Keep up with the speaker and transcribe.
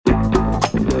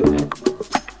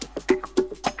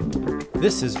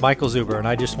This is Michael Zuber, and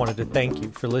I just wanted to thank you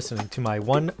for listening to my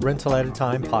One Rental at a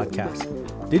Time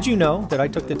podcast. Did you know that I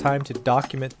took the time to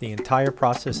document the entire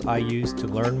process I used to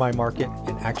learn my market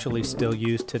and actually still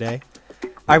use today?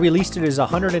 I released it as a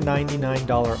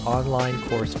 $199 online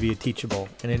course via Teachable,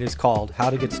 and it is called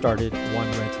How to Get Started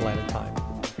One Rental at a Time.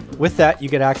 With that, you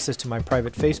get access to my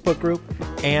private Facebook group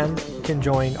and can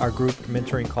join our group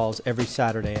mentoring calls every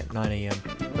Saturday at 9 a.m.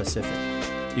 Pacific.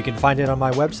 You can find it on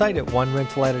my website at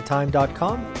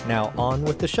onerentalatatime.com. Now on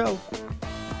with the show.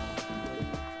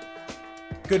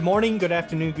 Good morning, good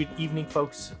afternoon, good evening,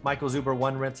 folks. Michael Zuber,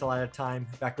 One Rental at a Time,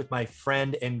 back with my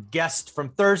friend and guest from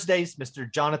Thursdays, Mr.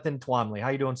 Jonathan Twomley. How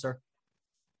you doing, sir?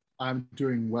 I'm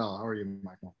doing well. How are you,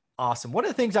 Michael? Awesome. One of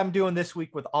the things I'm doing this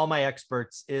week with all my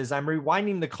experts is I'm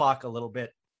rewinding the clock a little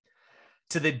bit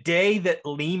to the day that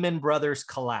Lehman Brothers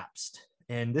collapsed.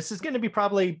 And this is going to be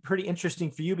probably pretty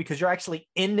interesting for you because you're actually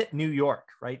in New York,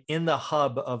 right? In the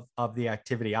hub of the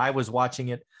activity. I was watching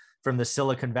it from the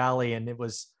Silicon Valley, and it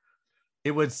was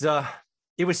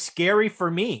scary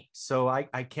for me. So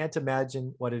I can't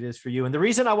imagine what it is for you. And the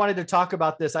reason I wanted to talk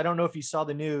about this, I don't know if you saw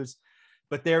the news,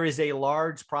 but there is a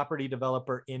large property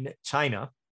developer in China.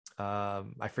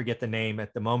 I forget the name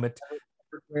at the moment.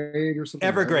 Evergrande or something.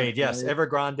 Evergrande, yes,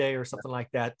 Evergrande or something like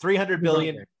that. 300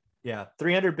 billion. Yeah,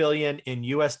 300 billion in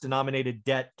US denominated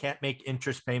debt, can't make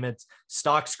interest payments,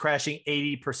 stocks crashing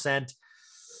 80%.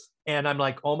 And I'm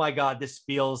like, oh my God, this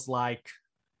feels like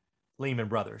Lehman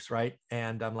Brothers, right?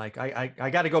 And I'm like, I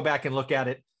got to go back and look at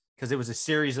it because it was a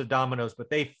series of dominoes,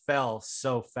 but they fell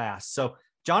so fast. So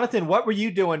Jonathan, what were you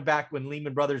doing back when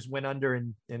Lehman Brothers went under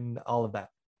and all of that?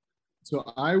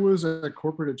 So I was a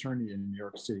corporate attorney in New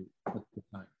York City at the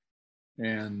time.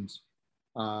 And,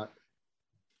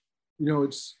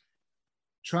 it's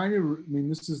trying to,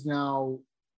 this is now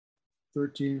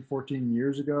 13, 14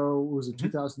 years ago. Was it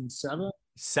 2007?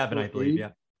 Seven, I believe. Yeah.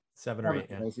 7 or 8.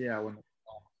 Yeah.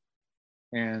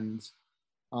 And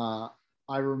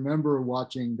I remember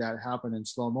watching that happen in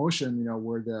slow motion,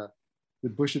 where the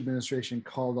Bush administration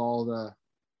called all the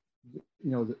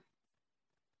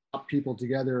top people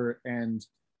together and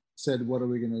said, what are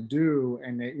we going to do?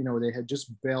 And they had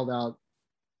just bailed out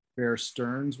Bear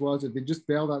Stearns, was it? They just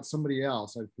bailed out somebody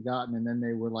else, I'd forgotten. And then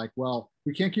they were like, well,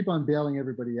 we can't keep on bailing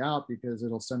everybody out because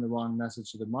it'll send the wrong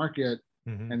message to the market.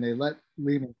 Mm-hmm. And they let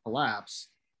Lehman collapse.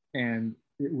 And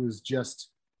it was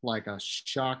just like a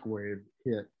shockwave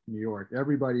hit New York.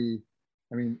 Everybody,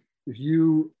 if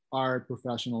you are a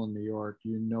professional in New York,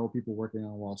 people working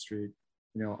on Wall Street.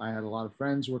 I had a lot of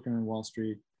friends working on Wall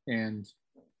Street. And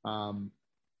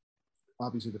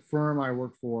obviously the firm I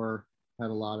worked for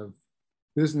had a lot of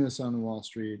business on Wall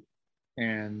Street,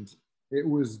 and it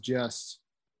was just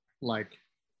like,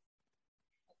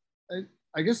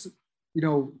 I guess,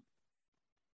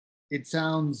 it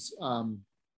sounds,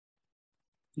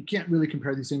 you can't really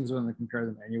compare these things when they compare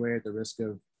them anyway, at the risk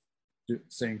of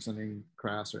saying something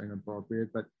crass or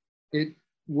inappropriate, but it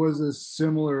was a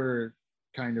similar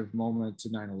kind of moment to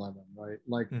 9/11, right?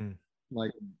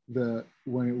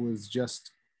 When it was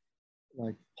just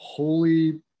like,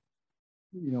 holy,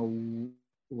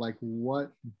 like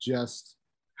what just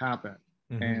happened.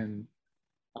 Mm-hmm. And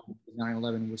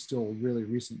 9/11 was still a really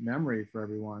recent memory for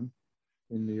everyone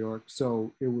in New York.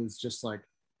 So it was just like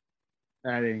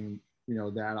adding,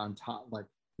 that on top, like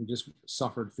we just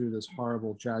suffered through this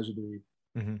horrible tragedy,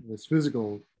 mm-hmm. this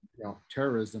physical,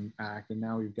 terrorism act. And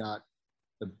now we've got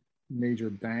the major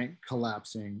bank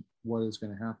collapsing. What is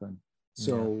going to happen?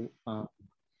 So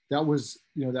that was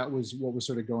what was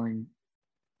sort of going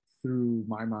through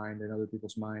my mind and other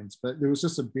people's minds. But there was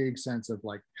just a big sense of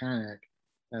like panic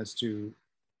as to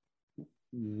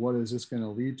what is this going to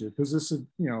lead to? Because this is,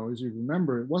 as you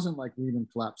remember, it wasn't like Lehman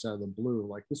collapsed out of the blue.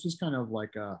 Like this was kind of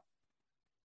like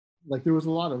there was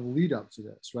a lot of lead up to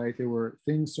this, right?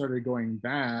 Things started going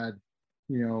bad.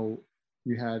 You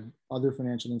had other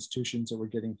financial institutions that were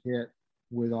getting hit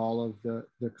with all of the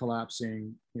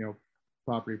collapsing,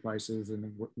 property prices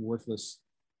and worthless,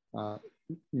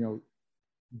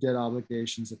 debt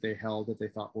obligations that they held that they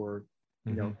thought were,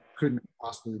 mm-hmm. Couldn't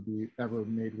possibly be ever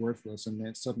made worthless, and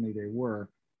then suddenly they were.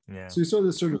 Yeah. So you saw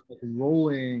this sort of like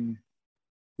rolling,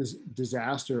 this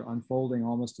disaster unfolding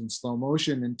almost in slow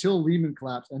motion until Lehman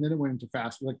collapsed, and then it went into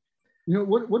fast. Like,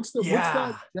 what's that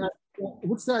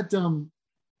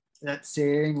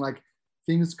saying, like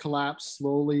things collapse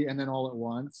slowly and then all at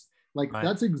once? Like right.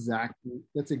 That's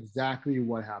exactly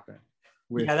what happened.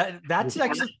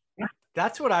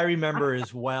 That's what I remember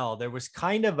as well. There was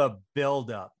kind of a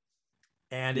buildup,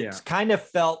 and it's kind of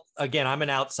felt, again, I'm an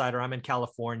outsider. I'm in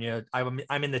California. I'm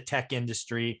in the tech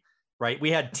industry, right?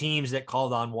 We had teams that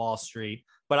called on Wall Street,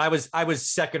 but I was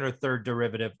second or third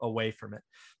derivative away from it.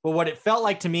 But what it felt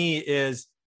like to me is,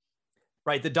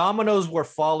 right, the dominoes were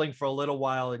falling for a little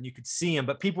while and you could see them,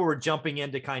 but people were jumping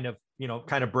in to kind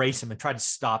of brace them and try to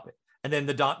stop it. And then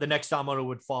the next domino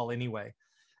would fall anyway.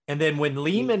 And then when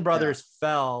Lehman Brothers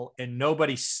fell and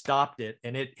nobody stopped it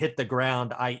and it hit the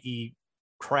ground, i.e.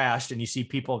 crashed, and you see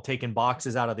people taking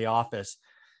boxes out of the office,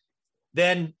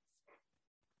 then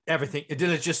everything, it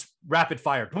did just rapid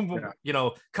fire, boom, boom,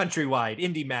 countrywide,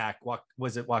 IndyMac,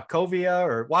 was it Wachovia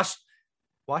or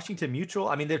Washington Mutual?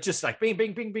 I mean, they're just like bing,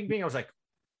 bing, bing, bing, bing. I was like,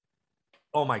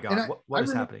 oh my God, what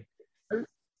is happening?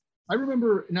 I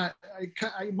remember, and I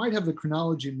might have the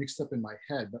chronology mixed up in my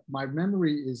head, but my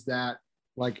memory is that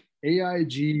like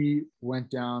AIG went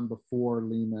down before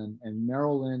Lehman and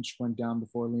Merrill Lynch went down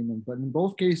before Lehman. But in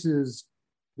both cases,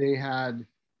 they had,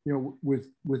 with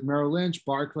Merrill Lynch,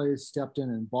 Barclays stepped in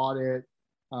and bought it.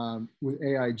 With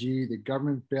AIG, the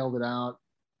government bailed it out.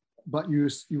 But you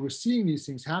were seeing these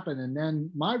things happen. And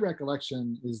then my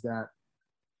recollection is that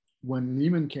when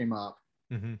Lehman came up,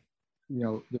 the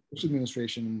Bush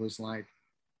administration was like,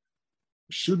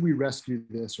 should we rescue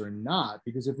this or not?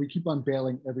 Because if we keep on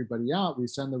bailing everybody out, we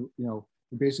send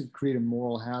we basically create a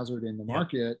moral hazard in the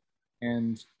market.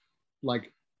 And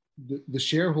like the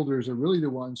shareholders are really the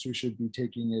ones who should be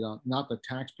taking it on, not the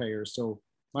taxpayers. So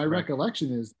my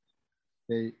recollection is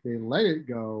they let it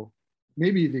go.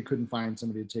 Maybe they couldn't find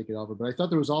somebody to take it over, but I thought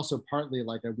there was also partly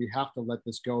like we have to let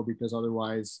this go because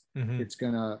otherwise it's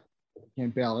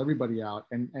can't bail everybody out.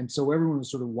 And so everyone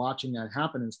was sort of watching that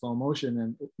happen in slow motion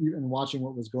and even watching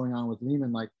what was going on with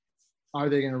Lehman, like, are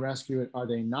they going to rescue it? Are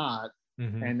they not?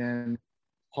 And then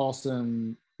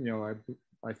Paulson,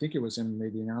 I think it was him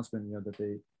made the announcement, that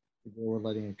they were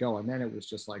letting it go. And then it was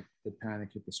just like the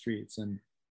panic hit the streets. And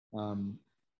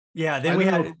then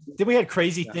we had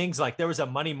crazy things like there was a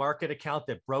money market account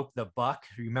that broke the buck.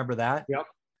 You remember that? Yep.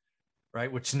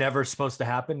 Right. Which never supposed to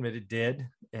happen, but it did.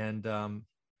 And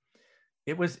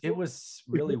it was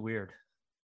really weird.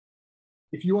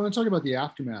 If you want to talk about the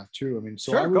aftermath too, I mean,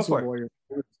 so I was a lawyer.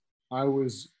 I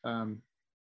was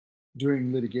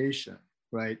doing litigation,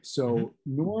 right? So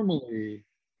normally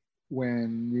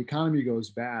when the economy goes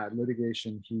bad,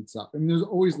 litigation heats up. I mean, there's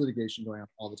always litigation going on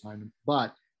all the time,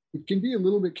 but it can be a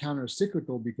little bit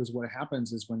counter-cyclical because what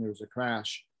happens is when there's a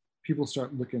crash, people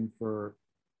start looking for,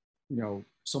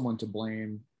 someone to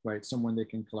blame, right? Someone they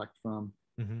can collect from.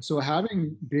 So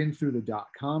having been through the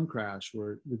dot-com crash,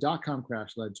 where the dot-com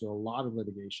crash led to a lot of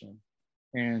litigation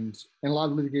and a lot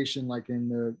of litigation like in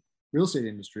the real estate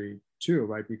industry too,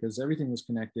 right? Because everything was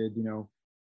connected,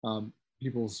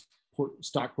 people's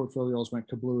stock portfolios went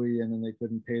kablooey and then they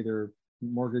couldn't pay their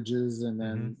mortgages. And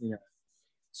then,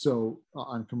 so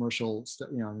on commercial,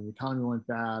 the economy went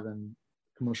bad and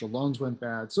commercial loans went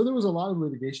bad. So there was a lot of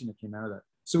litigation that came out of that.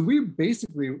 So we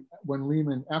basically, when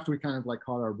Lehman, after we kind of like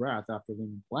caught our breath after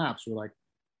Lehman collapsed, we're like,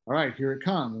 all right, here it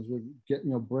comes. We get,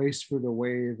 braced for the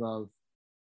wave of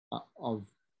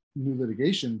new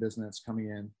litigation business coming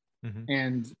in.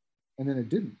 And then it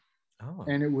didn't.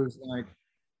 And it was like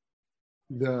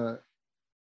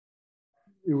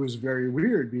it was very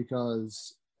weird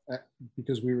because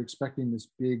we were expecting this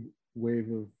big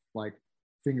wave of like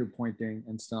finger pointing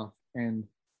and stuff. And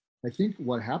I think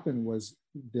what happened was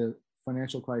the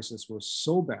financial crisis was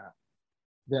so bad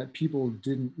that people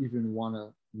didn't even want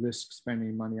to risk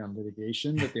spending money on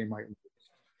litigation that they might,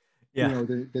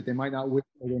 that they might not win,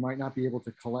 or they might not be able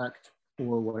to collect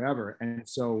or whatever. And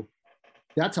so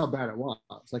that's how bad it was.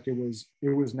 Like it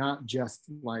was not just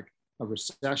like a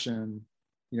recession,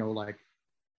 like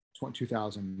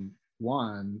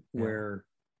 2001 where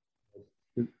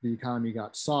the economy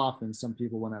got soft and some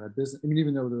people went out of business. I mean,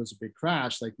 even though there was a big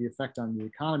crash, like the effect on the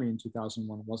economy in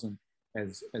 2001 wasn't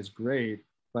as great,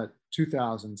 but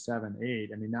 2007, 8,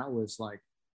 I mean, that was like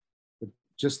the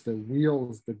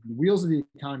wheels of the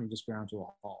economy just ground to a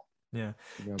halt. Yeah.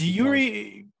 Do you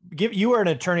were an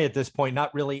attorney at this point,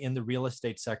 not really in the real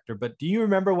estate sector, but do you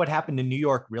remember what happened in New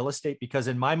York real estate? Because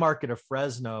in my market of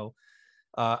Fresno,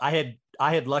 I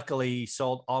had luckily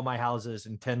sold all my houses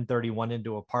in 1031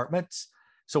 into apartments.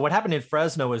 So what happened in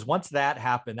Fresno is once that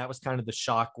happened, that was kind of the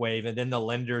shock wave. And then the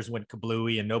lenders went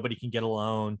kablooey and nobody can get a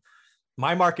loan.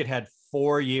 My market had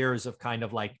 4 years of kind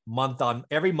of like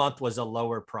every month was a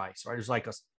lower price, right? It was like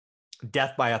a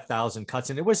death by 1,000 cuts.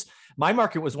 And my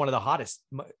market was one of the hottest.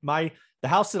 The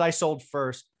house that I sold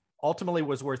first ultimately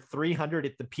was worth 300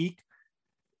 at the peak,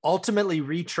 ultimately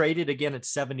retraded again at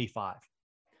 75.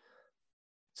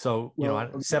 So,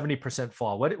 70%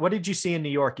 fall. What did you see in New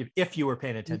York if you were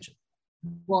paying attention?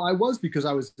 Well, I was, because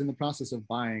I was in the process of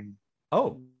buying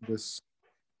this,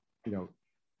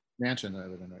 mansion that I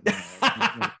live in right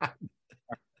now.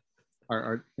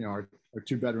 Our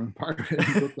 2-bedroom apartment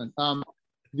in Brooklyn.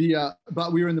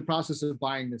 But we were in the process of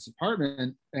buying this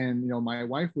apartment, and my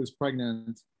wife was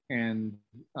pregnant and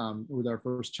with our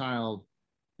first child,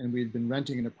 and we'd been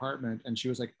renting an apartment, and she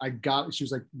was like,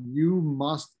 you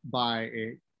must buy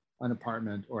an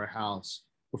apartment or a house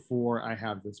before I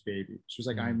have this baby. She was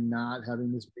like, I'm not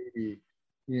having this baby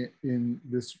in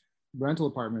this rental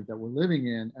apartment that we're living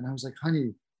in. And I was like,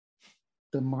 honey,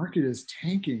 the market is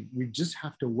tanking. We just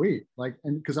have to wait.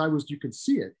 And because you could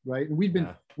see it, right? And we'd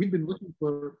been looking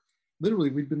for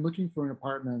an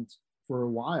apartment for a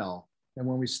while. And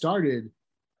when we started,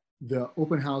 the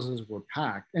open houses were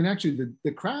packed. And actually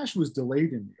the crash was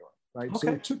delayed in New York, right? Okay.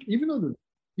 So it took, even though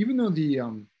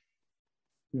the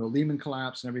Lehman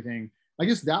collapse and everything, I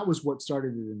guess that was what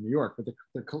started it in New York, but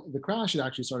the crash had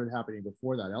actually started happening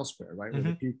before that elsewhere, right? Mm-hmm.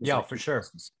 Where the peak was for sure.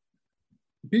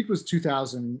 The peak was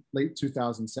late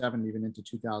 2007, even into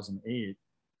 2008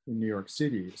 in New York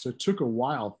City. So it took a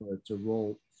while for it to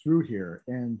roll through here.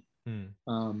 And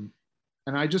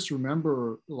I just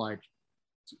remember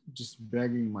just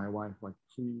begging my wife,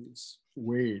 please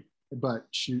wait. But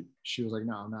she was like,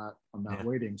 no, I'm not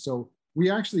waiting. So we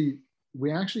actually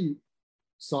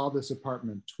saw this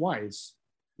apartment twice.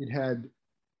 We had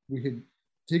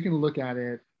taken a look at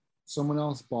it. Someone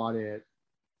else bought it.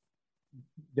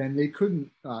 Then they couldn't.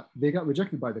 They got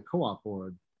rejected by the co-op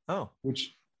board. Oh,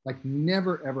 which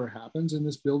never ever happens in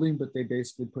this building. But they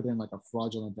basically put in a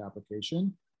fraudulent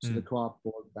application. So the co-op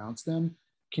board bounced them.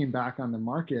 Came back on the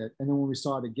market, and then when we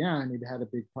saw it again, it had a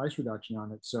big price reduction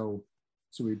on it. So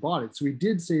we bought it. So we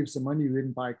did save some money. We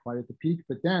didn't buy it quite at the peak,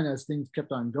 but then as things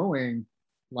kept on going,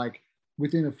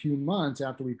 within a few months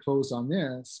after we closed on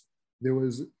this, there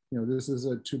was, this is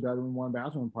a 2-bedroom,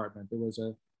 1-bathroom apartment. There was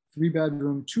a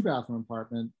 3-bedroom, 2-bathroom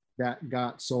apartment that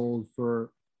got sold for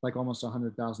almost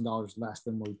 $100,000 less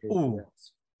than what we paid for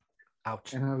this.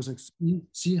 Ouch. And I was like,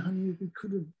 see, honey, we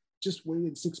could have just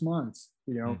waited 6 months,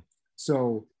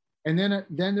 So, and then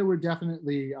there were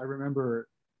definitely, I remember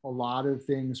a lot of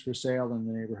things for sale in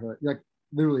the neighborhood.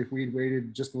 Literally, if we'd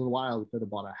waited just a little while, we could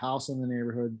have bought a house in the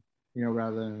neighborhood,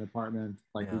 rather than an apartment.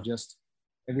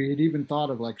 And we had even thought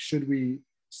of should we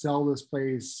sell this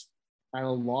place at a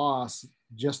loss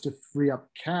just to free up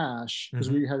cash, because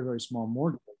we had a very small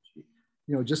mortgage,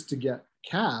 just to get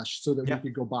cash so that we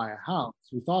could go buy a house.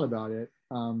 We thought about it.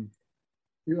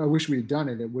 I wish we had done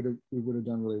it. We would have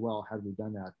done really well had we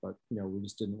done that. But we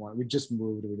just didn't want. We just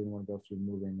moved. We didn't want to go through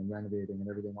moving and renovating and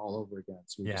everything all over again.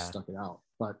 So we just stuck it out.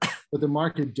 But the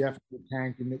market definitely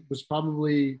tanked, and it was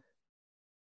probably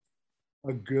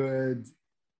a good.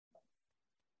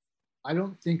 I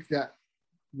don't think that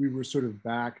we were sort of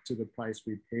back to the price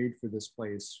we paid for this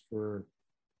place for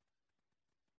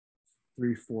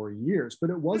 3-4 years, but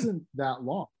it wasn't that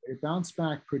long. It bounced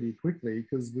back pretty quickly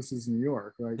because this is New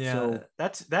York, right? Yeah, so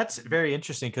that's very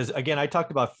interesting, because again, I talked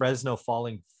about Fresno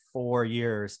falling 4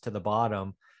 years to the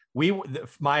bottom.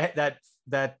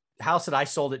 That house that I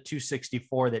sold at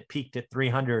 264 that peaked at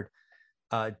 300,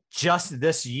 just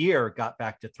this year got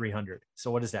back to 300. So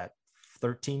what is that?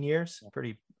 13 years?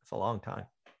 It's a long time.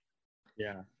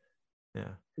 Yeah.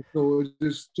 So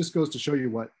it just goes to show you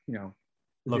what,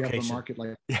 location. You have a market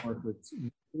with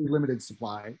really limited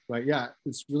supply, right? Yeah,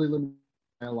 it's really limited,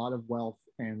 a lot of wealth,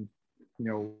 and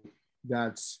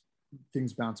that's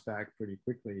things bounce back pretty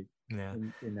quickly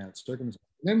in that circumstance.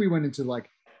 And then we went into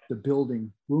the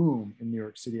building boom in New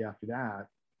York City after that,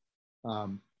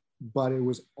 but it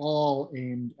was all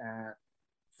aimed at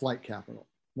flight capital.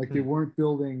 They weren't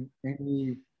building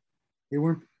any. They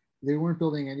weren't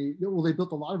building any. Well, they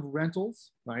built a lot of rentals,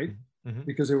 right? Mm-hmm.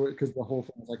 Because the whole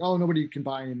thing was nobody can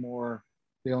buy anymore.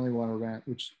 They only want to rent,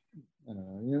 which I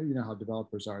don't know. You know how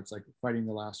developers are. It's like fighting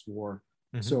the last war.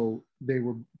 Mm-hmm. So they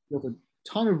built a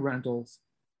ton of rentals,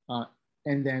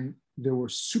 and then there were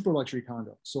super luxury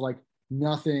condos. So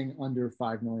nothing under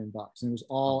 $5 million, and it was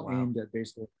all aimed at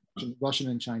basically Russian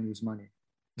and Chinese money.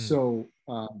 Mm-hmm. So,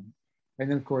 and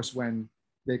then of course when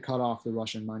they cut off the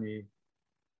Russian money,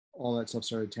 all that stuff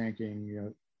started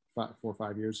tanking. 4 or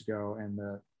 5 years ago, and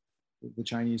the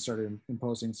Chinese started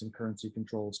imposing some currency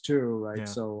controls too, right? Yeah.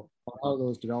 So a lot of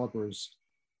those developers,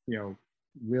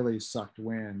 really sucked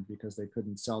wind because they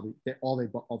couldn't sell all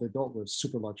they built was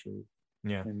super luxury.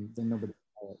 Yeah, and then nobody.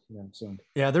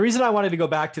 The reason I wanted to go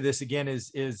back to this again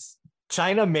is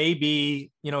China may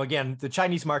be, again, the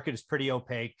Chinese market is pretty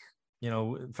opaque.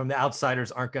 From the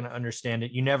outsiders aren't going to understand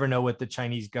it. You never know what the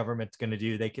Chinese government's going to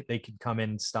do. They could come in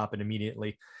and stop it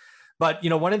immediately. But,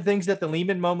 one of the things that the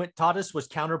Lehman moment taught us was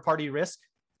counterparty risk,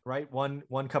 right?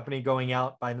 One company going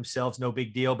out by themselves, no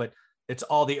big deal. But It's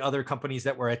all the other companies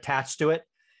that were attached to it.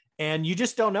 And you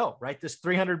just don't know, right? This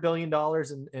 $300 billion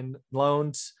in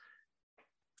loans,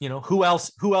 who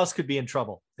else could be in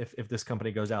trouble if this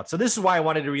company goes out? So this is why I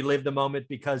wanted to relive the moment,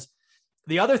 because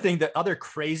the other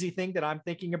crazy thing that I'm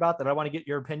thinking about that I want to get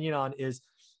your opinion on is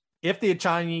if the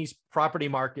Chinese property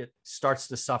market starts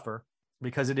to suffer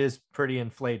because it is pretty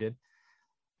inflated,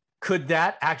 could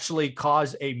that actually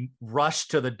cause a rush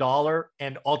to the dollar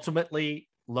and ultimately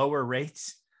lower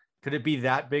rates? Could it be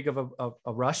that big of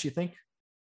a rush, you think?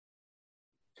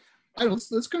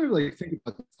 Let's kind of like think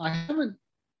about this. I haven't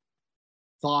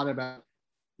thought about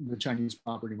the Chinese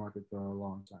property market for a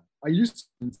long time. I used to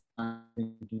spend time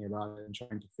thinking about it and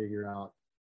trying to figure out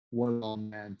what it all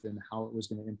meant and how it was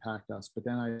going to impact us. But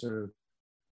then I sort of,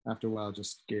 after a while,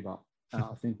 just gave up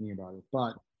thinking about it.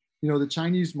 But, the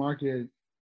Chinese market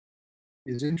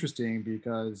is interesting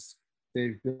because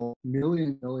they've built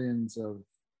millions of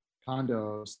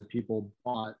condos that people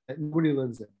bought that nobody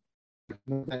lives in.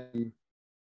 Nobody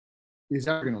is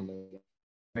ever going to live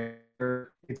in.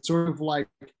 It's sort of like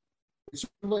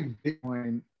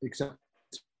Bitcoin, except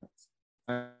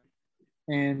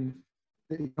and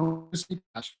you don't see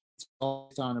cash. It's all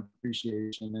based on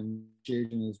appreciation, and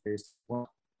appreciation is based on,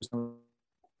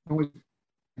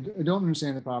 I don't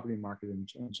understand the property market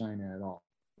in China at all,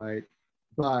 right?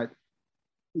 But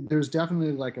there's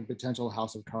definitely like a potential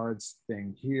house of cards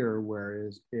thing here,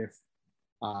 whereas if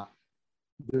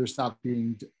there stopped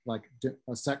being like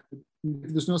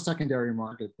there's no secondary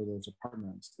market for those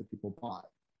apartments that people bought,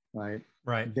 right?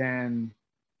 Right. Then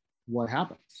what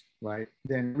happens, right?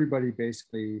 Then everybody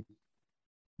basically,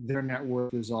 their net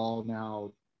worth is all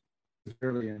now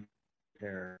fairly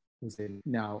impaired because they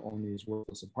now own these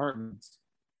worthless apartments.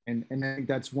 And I think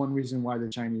that's one reason why the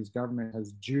Chinese government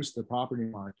has juiced the property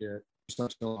market for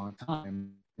such a long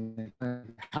time, and it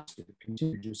has to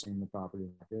continue juicing the property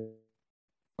market.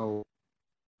 So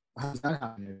how does that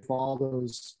happen? If all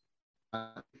those,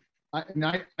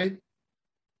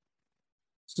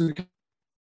 so